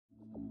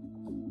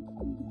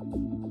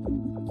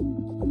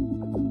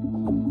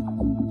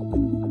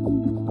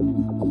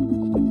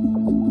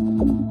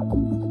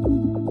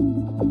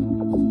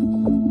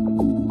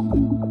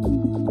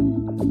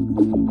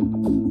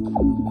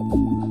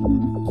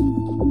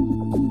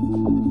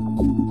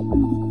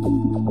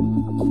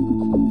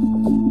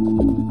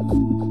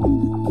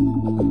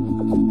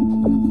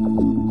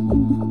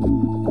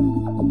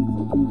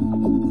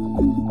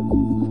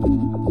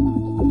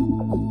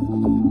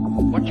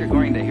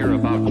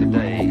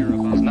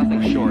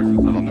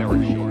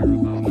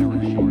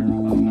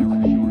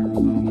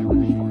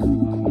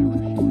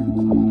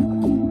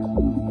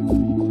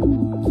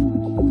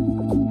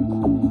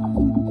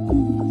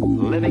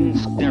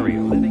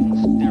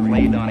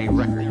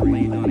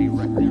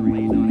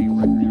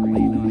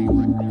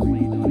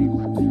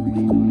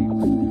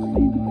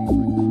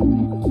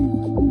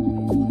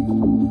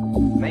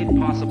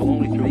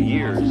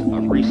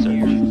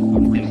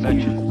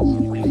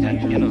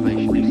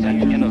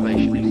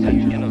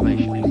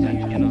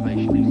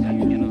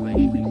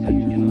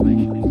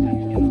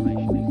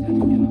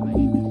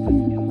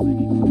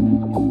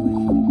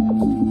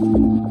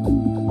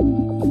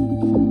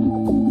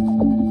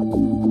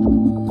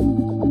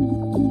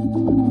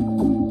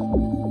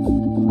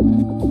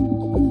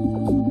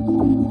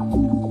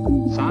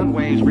sound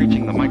waves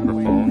reaching the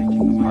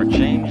microphone are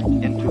changed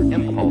into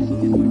impulses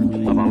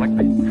of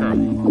electric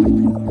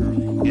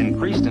current.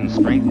 Increased in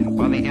strength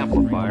by the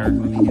amplifier,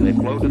 they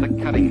flow to the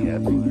cutting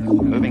head,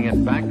 moving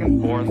it back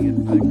and forth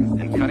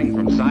and cutting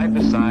from side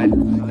to side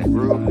the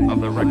groove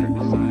of the record.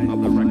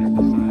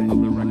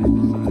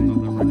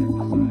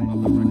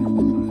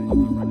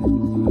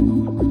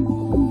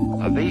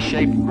 A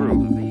V-shaped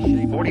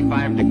groove,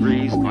 45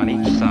 degrees on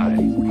each side,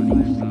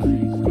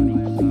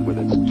 with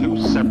its two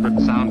separate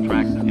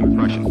soundtrack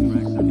impressions.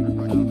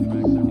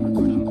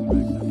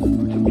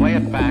 To play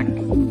it back,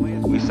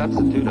 we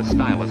substitute a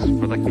stylus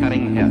for the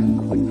cutting head.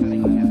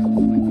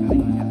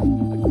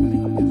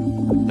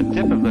 The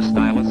tip of the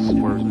stylus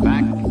swerves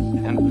back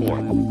and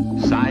forth,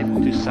 side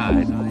to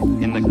side,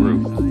 in the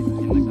groove.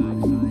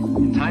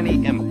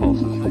 Tiny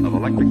impulses of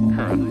electric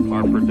current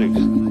are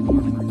produced.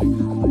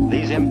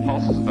 These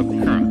impulses of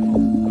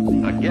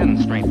current, again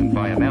strengthened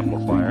by an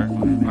amplifier,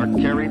 are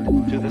carried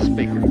to the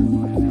speaker,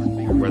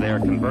 where they are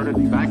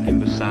converted back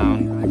into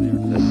sound,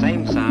 the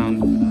same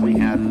sound we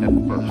had at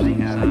first.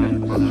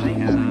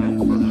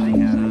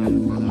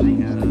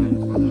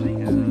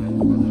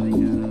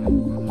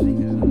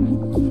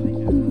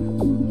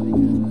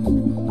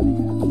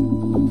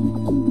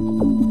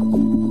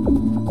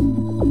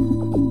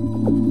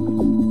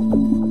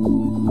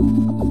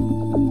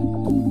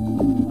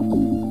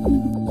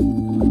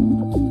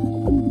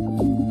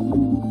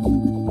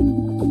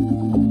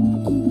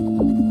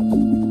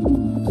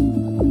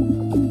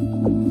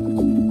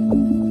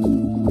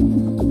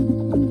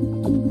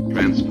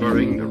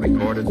 Transferring the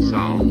recorded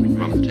sound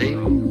from tape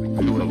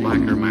to a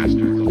lacquer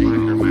master.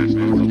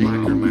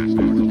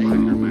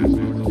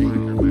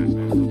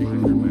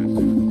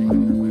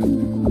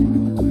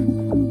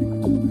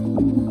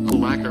 The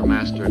lacquer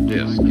master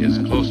disc is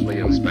closely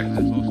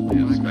inspected.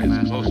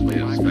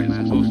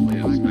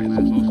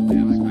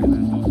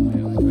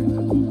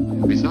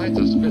 Besides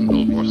a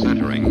spindle for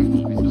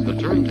centering, the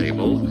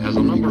turntable has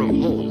a number of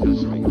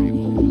holes.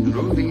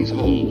 Through these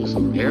holes,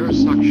 air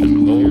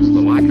suction holds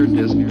the lacquer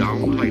disc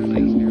down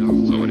tightly,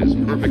 so it is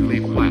perfectly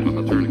flat on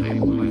the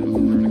turntable.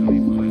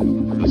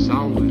 The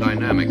sound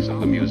dynamics of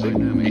the music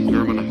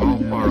determine how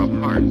far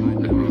apart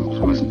the grooves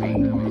must be.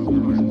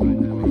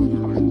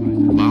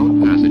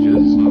 Loud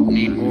passages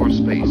need more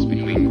space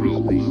between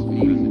grooves.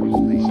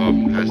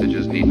 Soft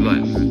passages need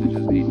less.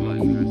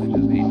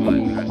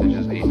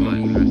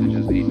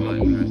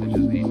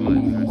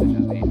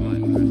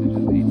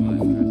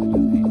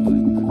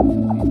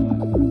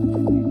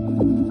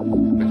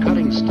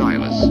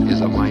 Stylus is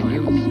a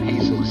minute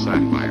piece of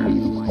sapphire,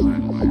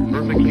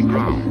 perfectly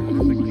ground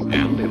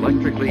and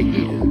electrically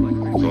heated,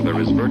 so there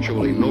is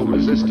virtually no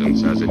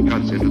resistance as it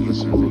cuts into the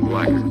smooth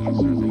lacquer.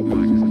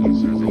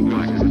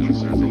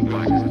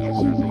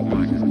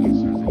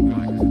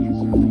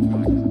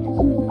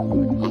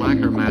 The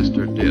lacquer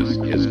master disc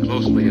is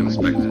closely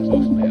inspected.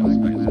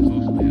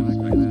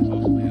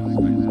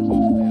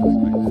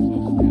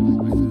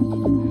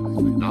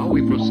 Now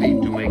we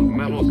proceed to make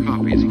metal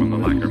copies from the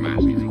lacquer master.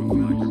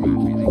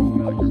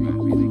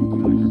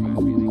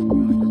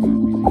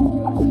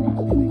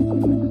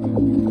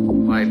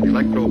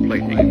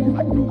 Electroplating,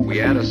 we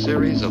add a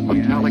series of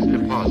metallic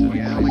deposits.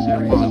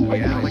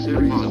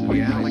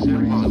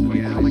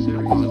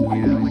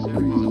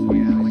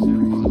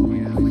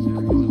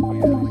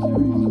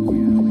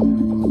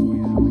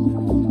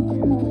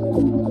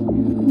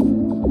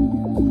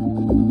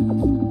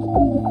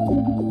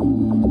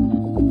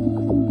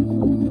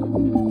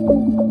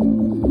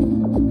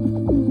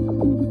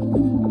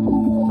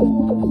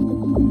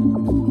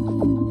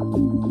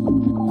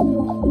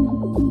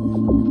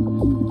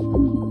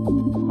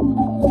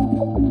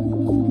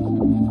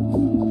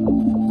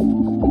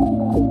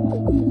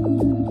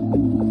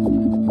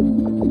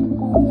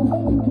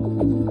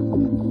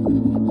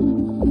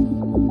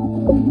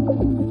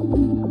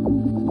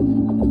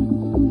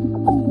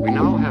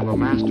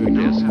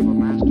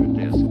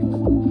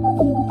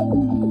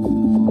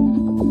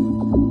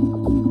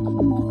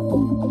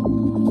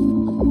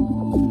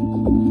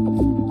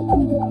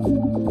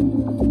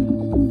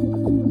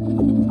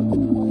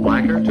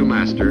 Lacquer to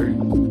master,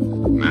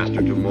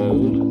 master to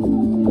mold,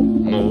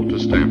 mold to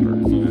stamper,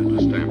 mold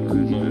to stamper,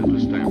 mold to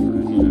stamper,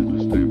 mold to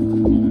stamper,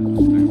 mold to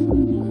stamper.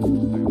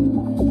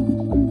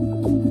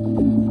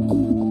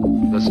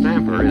 The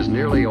stamper is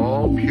nearly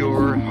all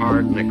pure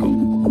hard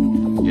nickel.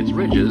 Its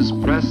ridges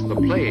press the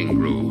playing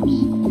grooves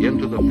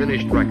into the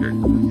finished record,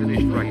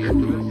 finished record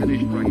to the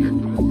finished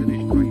record to the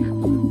finished record.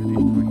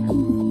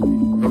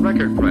 The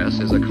record press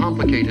is a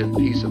complicated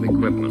piece of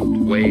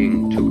equipment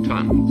weighing 2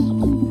 tons.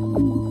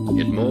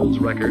 It molds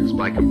records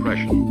by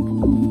compression.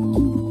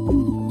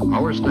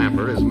 Our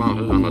stamper is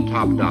mounted on the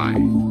top die.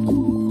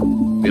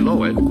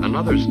 Below it,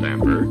 another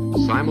stamper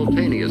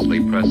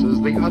simultaneously presses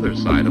the other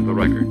side of the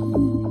record.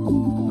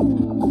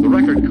 The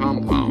record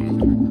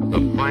compound, the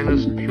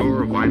finest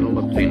pure vinyl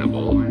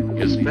obtainable,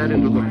 is fed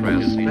into the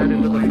press, fed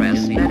into the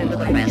press, fed into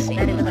the press,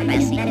 fed into the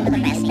press, fed into the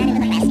press, fed into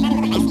the press, fed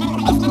into the press.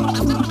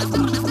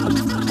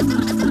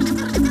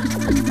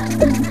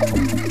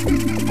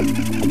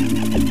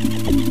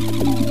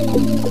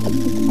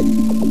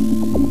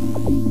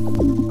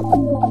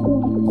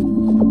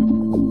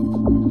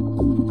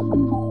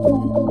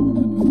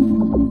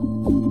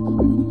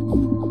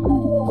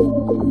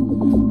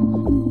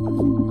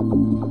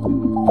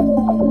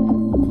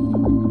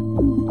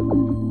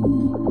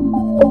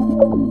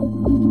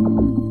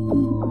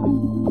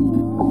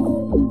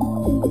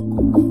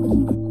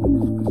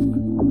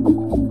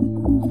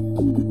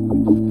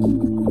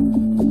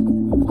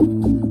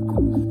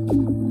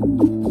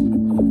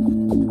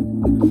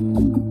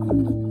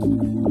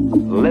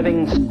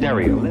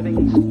 stereo,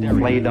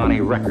 played on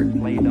a record,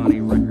 played on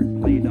a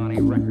record, played on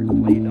a record,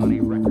 played on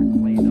a record,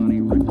 played on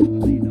a record,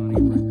 played on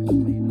a record,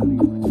 played on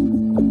a record.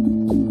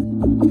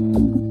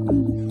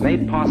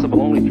 Made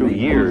possible only through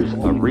years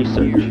of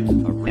research,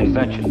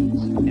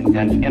 invention,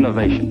 and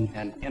innovation,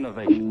 and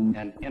innovation,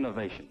 and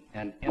innovation,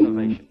 and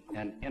innovation,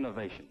 and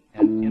innovation,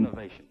 and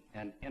innovation,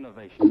 and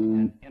innovation,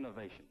 and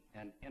innovation,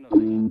 and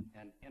innovation,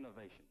 and innovation, and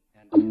innovation,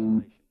 and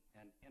innovation,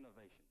 and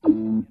innovation,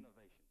 and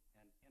innovation,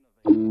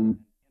 and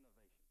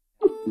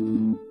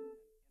innovation.